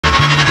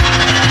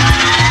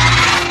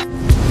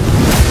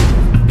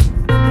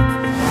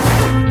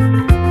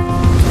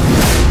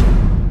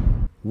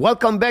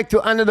Welcome back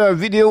to another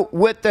video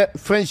with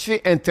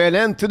Frenchy in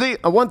Thailand. Today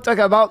I want to talk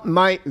about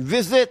my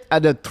visit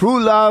at the True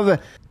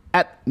Love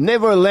at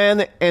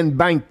Neverland in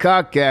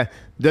Bangkok.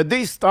 The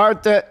day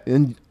started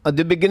at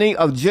the beginning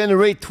of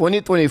January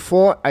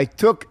 2024. I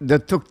took the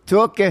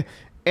tuk-tuk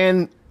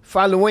and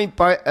following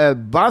by a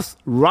bus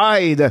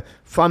ride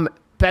from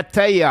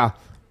Pattaya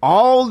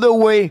all the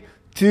way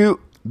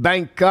to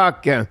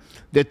Bangkok.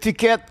 The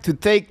ticket to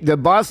take the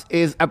bus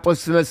is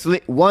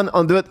approximately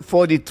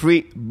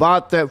 143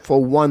 baht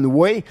for one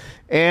way,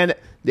 and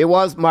there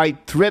was my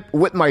trip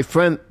with my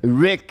friend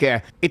Rick.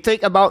 It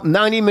takes about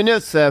 90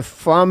 minutes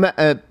from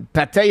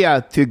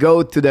Pattaya to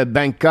go to the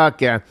Bangkok.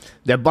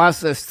 The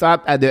bus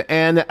stopped at the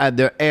end at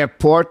the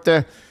airport,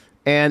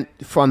 and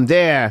from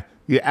there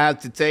you have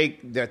to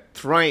take the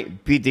train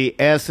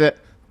BTS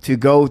to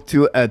go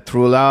to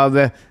True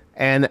Love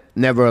and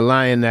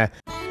Neverland.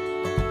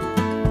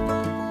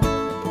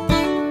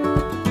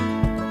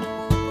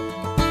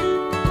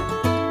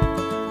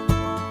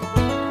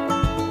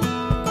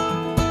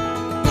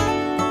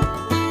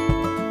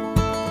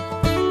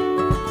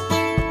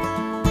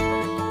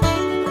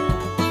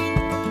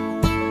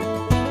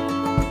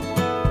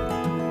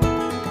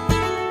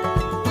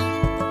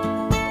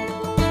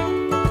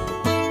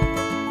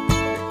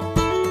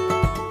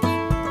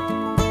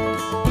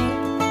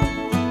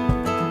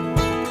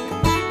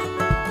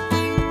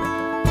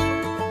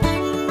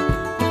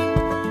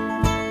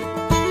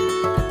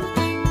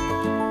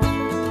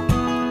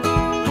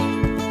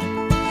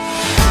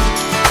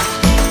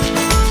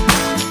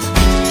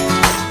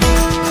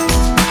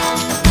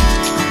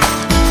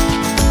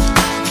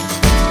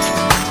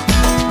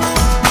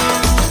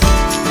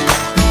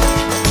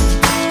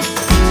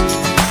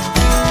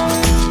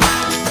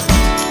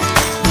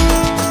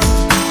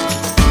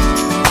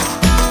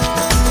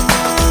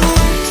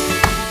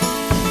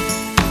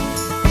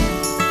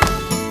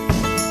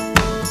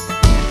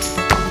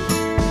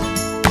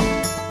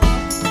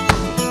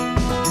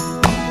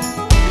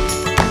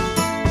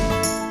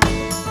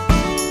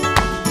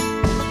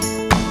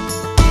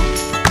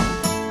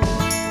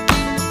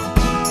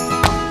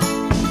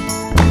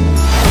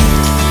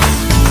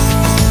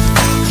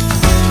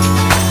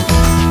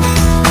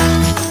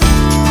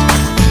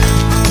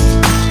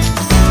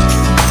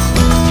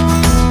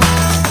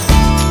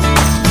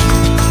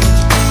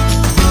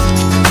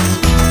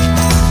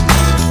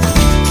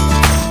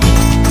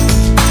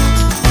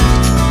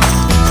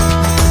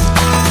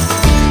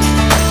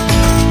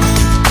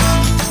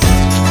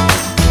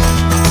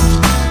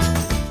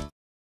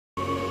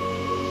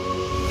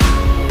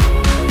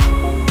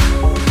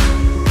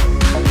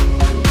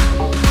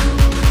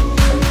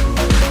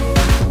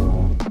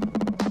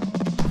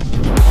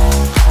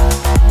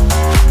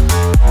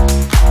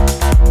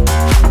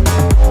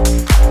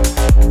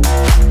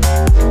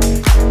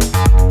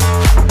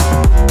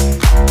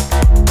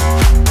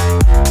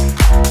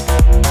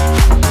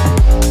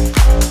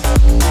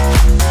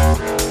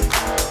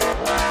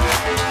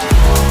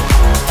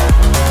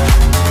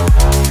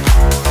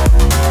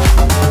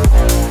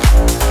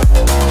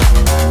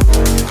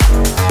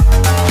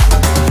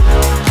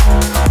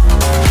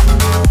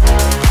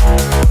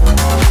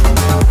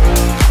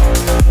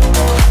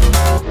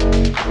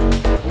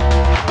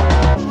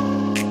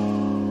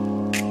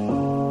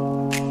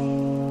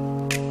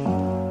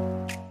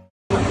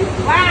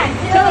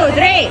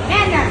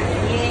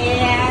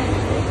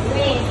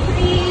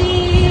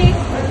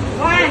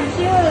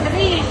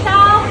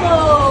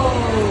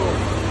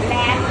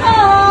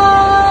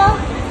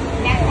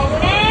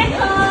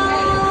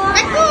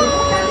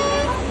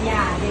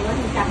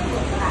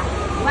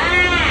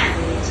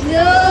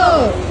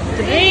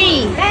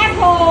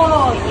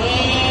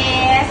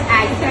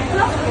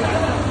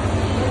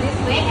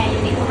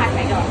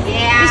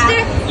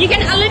 You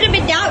can a little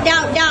bit down,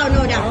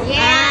 no down.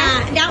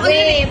 Yeah. Down a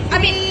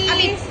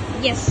bit.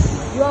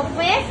 Yes. Your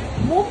face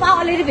move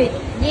out a little bit.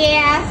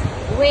 Yes.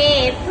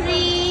 Wait,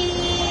 please.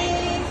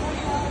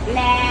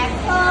 Let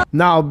go.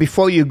 Now,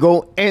 before you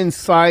go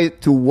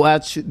inside to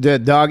watch the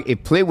dog,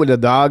 play with the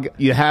dog,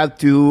 you have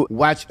to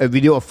watch a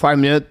video of 5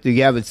 minutes to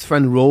have its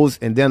front rows,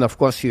 and then of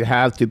course you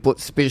have to put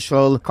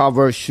special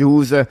cover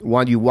shoes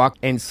when you walk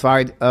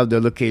inside of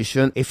the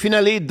location. And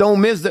finally, don't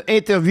miss the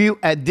interview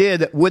I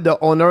did with the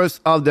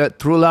owners of the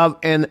True Love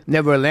and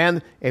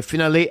Neverland. And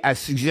finally, I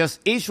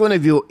suggest each one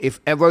of you, if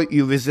ever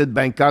you visit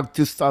Bangkok,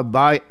 to stop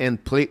by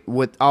and play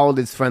with all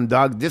its friend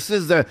dog. This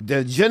is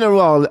the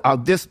general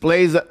of this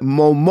place,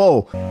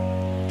 Momo.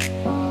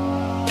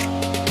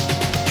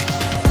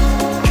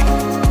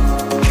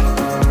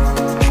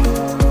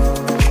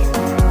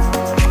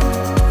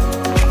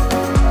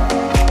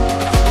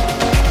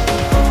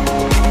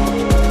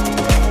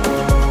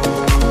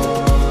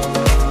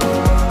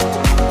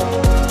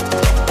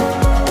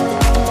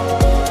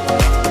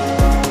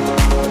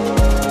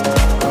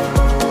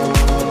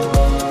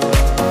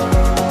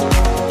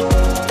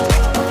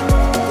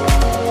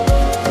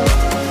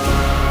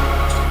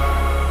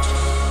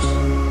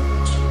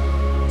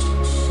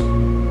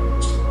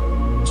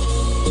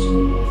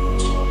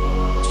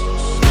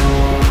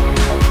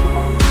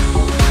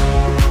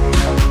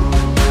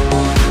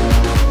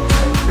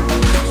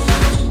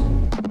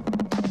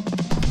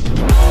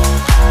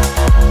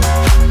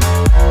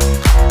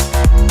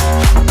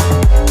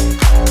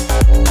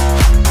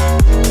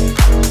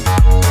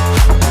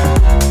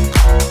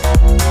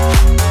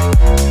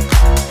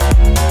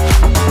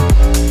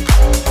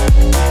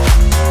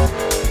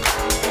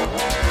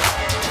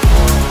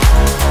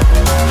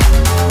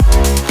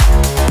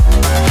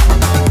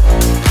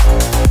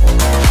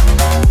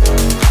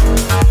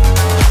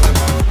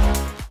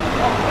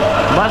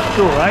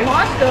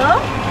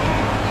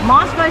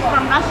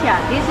 Russia.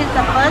 This is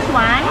the first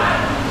one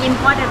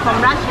imported from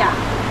Russia.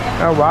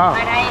 Oh, wow.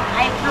 But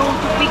I flew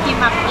to pick him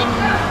up in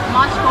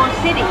Moscow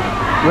City.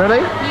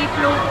 Really? He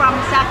flew from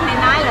Sakhalin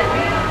Island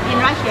in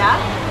Russia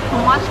to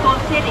Moscow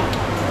City.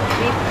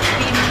 We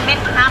met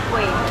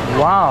halfway.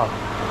 Wow.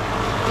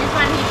 This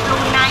one he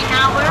flew 9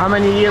 hours. How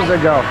many years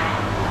ago?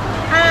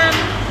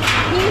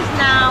 He's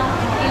now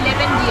 11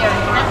 years.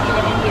 That's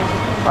 11 years.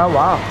 Oh,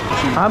 wow.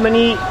 How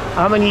many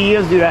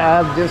years do you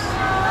have this?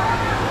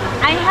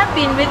 I have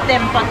been with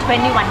them for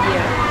 21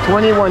 years.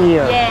 21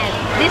 years. Yes,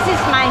 this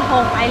is my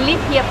home. I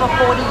live here for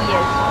 40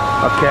 years.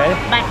 Okay.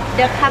 But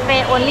the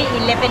cafe only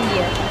 11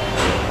 years.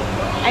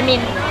 I mean,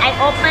 I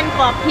open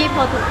for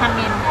people to come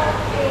in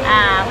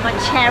for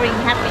sharing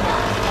happiness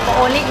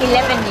for only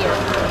 11 years.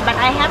 But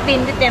I have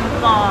been with them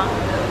for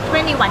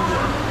 21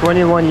 years.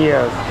 21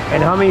 years.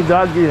 And how many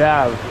dogs do you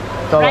have?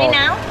 Total? Right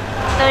now,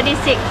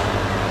 36.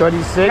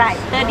 36? Right,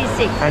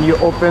 36. And you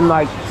open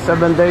like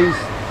 7 days?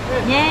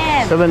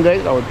 Yes. 7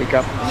 days? I would pick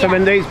up. Yeah.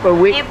 7 days per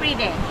week? Every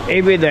day.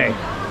 Every day.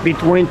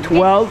 Between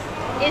 12?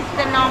 It's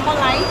the normal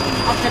life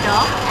of the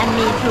dog and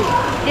me too.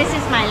 This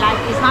is my life.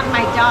 It's not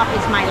my job,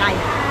 it's my life.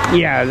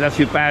 Yeah, that's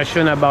your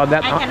passion about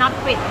that. I cannot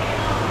quit.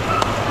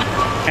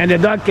 And the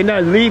dog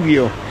cannot leave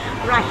you.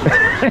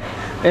 Right.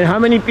 And how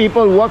many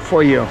people work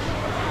for you?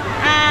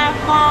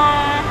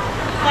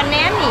 For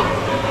nanny,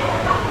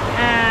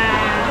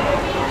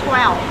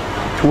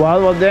 12.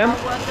 12 of them?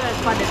 Workers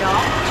for the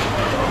dog.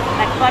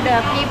 But for the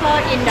people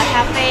in the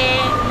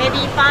cafe,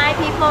 maybe 5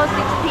 people,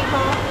 6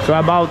 people, So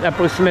about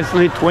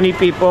approximately 20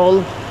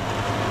 people.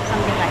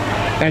 something like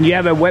that. And you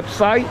have a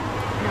website?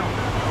 No.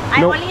 I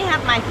No. only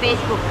have my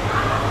Facebook,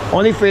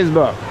 Only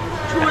Facebook.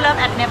 True Love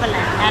at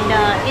Neverland, and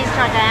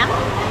Instagram,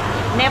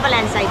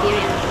 Neverland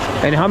Siberian.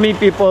 And how many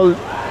people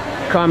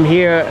come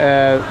here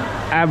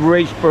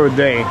average per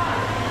day?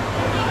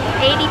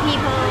 80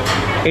 people,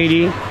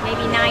 80?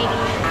 maybe 90.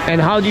 And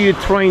how do you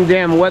train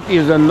them? What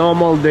is a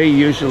normal day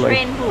usually?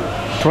 Train who?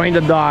 Train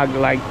the dog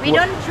like We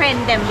don't train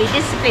them, we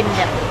discipline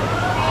them.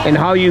 and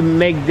how you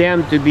make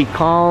them to be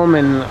calm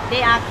and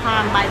They are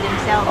calm by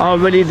themselves.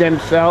 already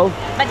themselves?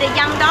 But the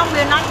young dog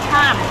will not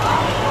calm.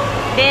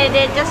 They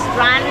just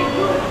run,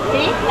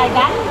 see, like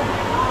that.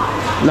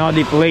 Now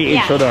they play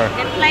each other.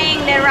 They're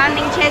playing, they're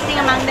running, chasing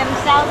among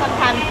themselves,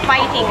 sometimes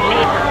fighting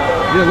later.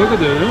 Yeah, look at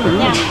that.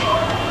 Yeah.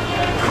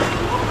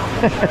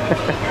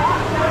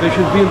 They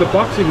should be in the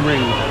boxing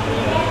ring.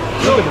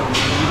 Look at them.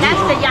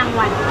 That's the young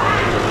one.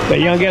 The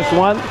youngest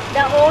one?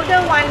 The older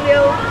one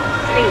will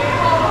sleep.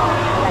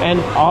 And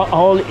how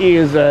old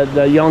is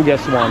the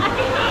youngest one?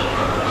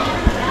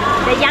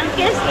 The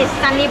youngest is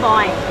Sunny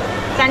Boy.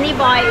 Sunny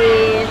Boy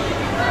is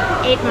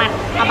 8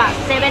 months, about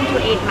 7 to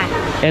 8 months.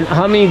 And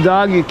how many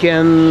dogs you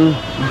can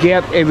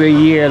get every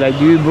year? Like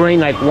do you bring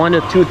like 1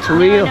 or 2,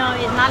 3? No, no,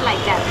 it's not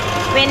like that.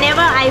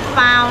 Whenever I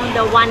found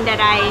the one that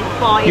I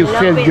fall in You love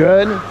feel with,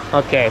 good?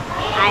 Okay,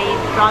 I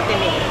brought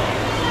them in.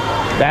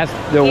 that's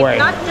the It's way.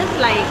 not just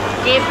like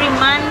every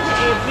month,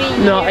 every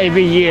year. No,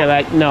 every year,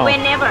 like no.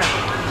 Whenever.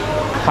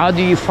 How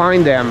do you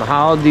find them?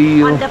 How do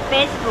you? On the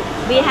Facebook,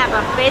 we have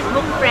a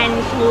Facebook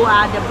friends who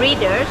are the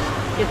breeders,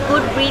 the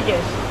good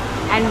breeders,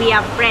 and we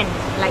are friends.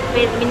 Like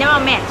we never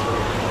met,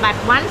 but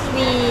once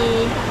we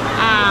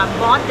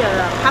bought the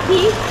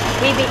puppy,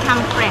 we become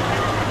friends.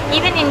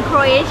 Even in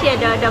Croatia,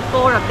 the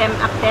 4 of them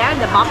up there,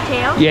 the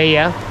bobtail. Yeah,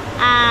 yeah.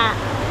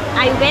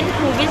 I went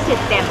to visit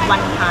them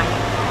one time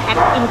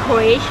in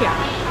Croatia.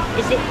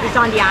 It's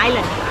on the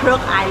island, Krk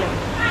Island,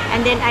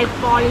 and then I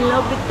fall in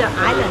love with the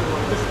island.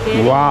 It's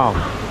very, Wow.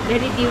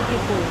 very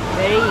beautiful,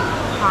 very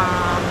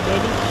calm,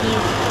 very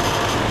peaceful.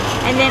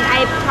 And then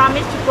I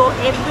promised to go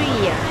every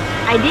year.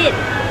 I did,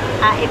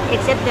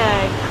 except the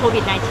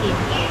COVID-19.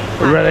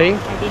 Really?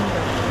 I didn't go.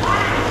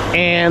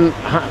 And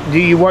do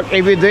you work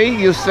every day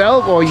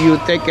yourself, or you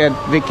take a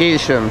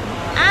vacation?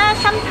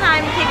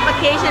 Sometimes take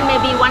vacation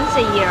maybe once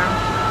a year.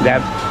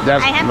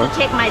 That's I have to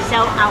take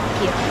myself out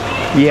here.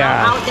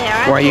 yeah. Out there.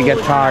 Or you to- get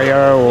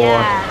tired, or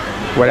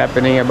Yeah. what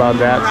happening about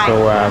that? Right, So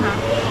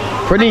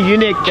pretty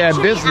unique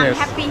Actually, business.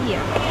 I'm happy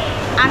here.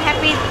 I'm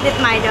happy with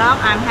my dog.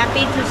 I'm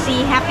happy to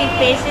see happy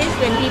faces.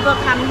 When people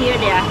come here,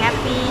 they are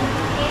happy.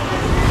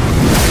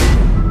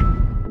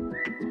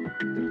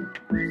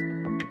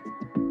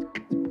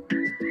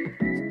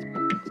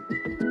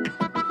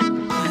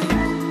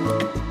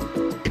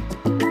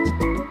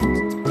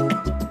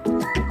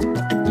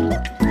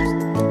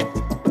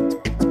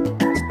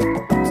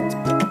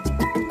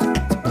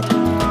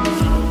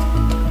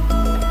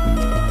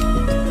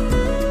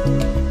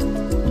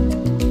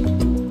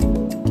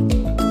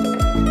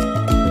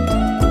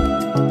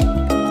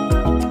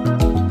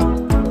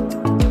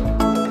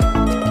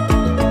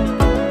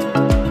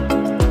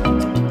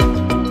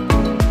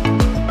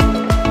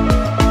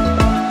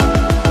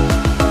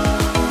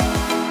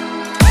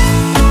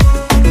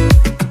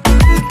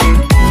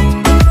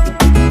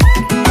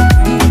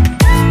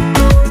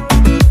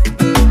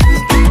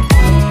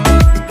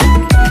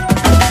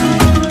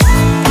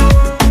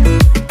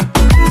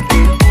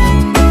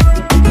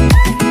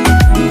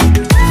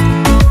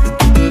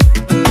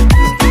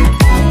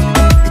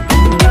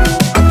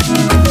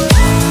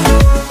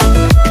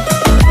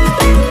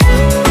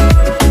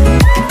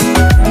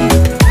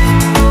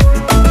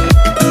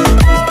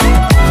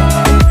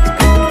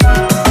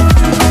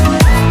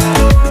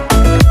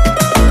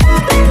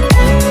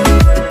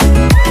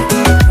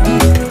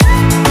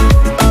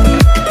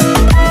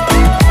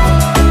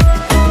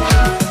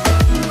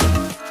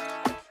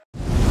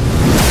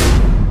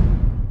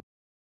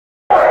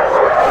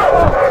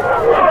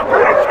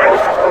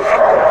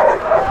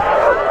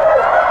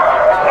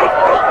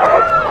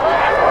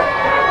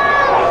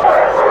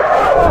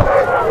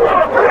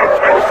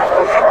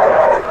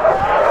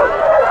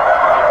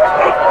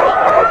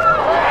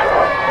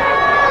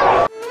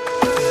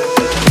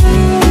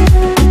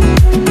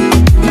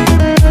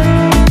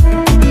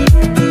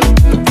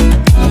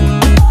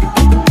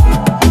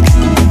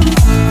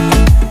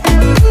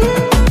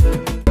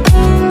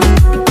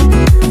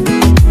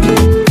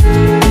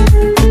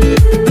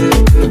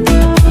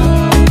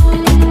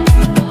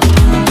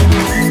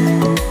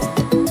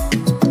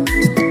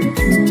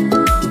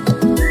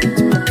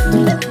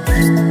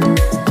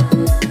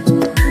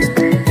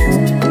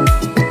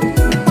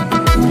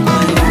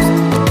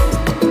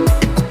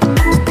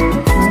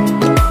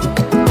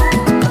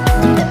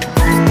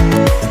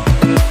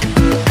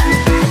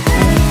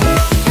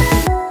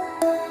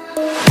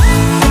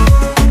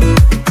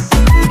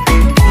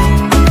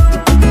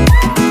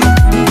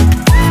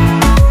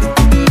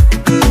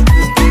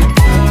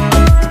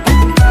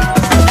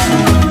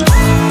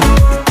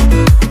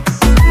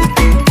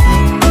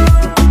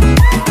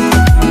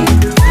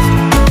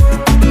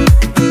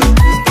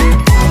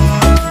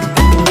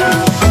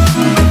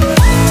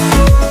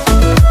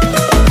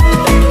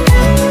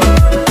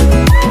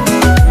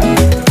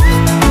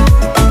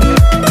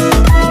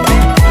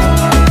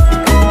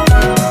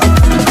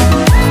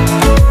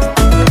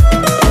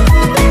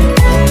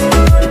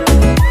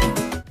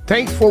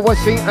 Thanks for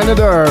watching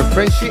another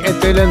Frenchy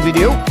and Thailand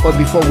video. But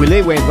before we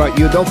leave, we invite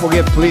you, don't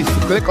forget please to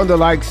click on the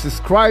like,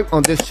 subscribe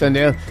on this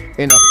channel,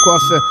 and of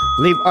course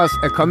leave us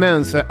a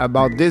comment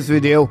about this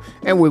video.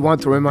 And we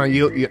want to remind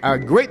you, you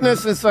have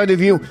greatness inside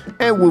of you,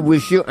 and we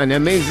wish you an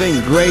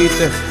amazing, great,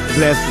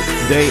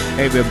 blessed day,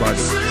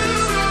 everybody.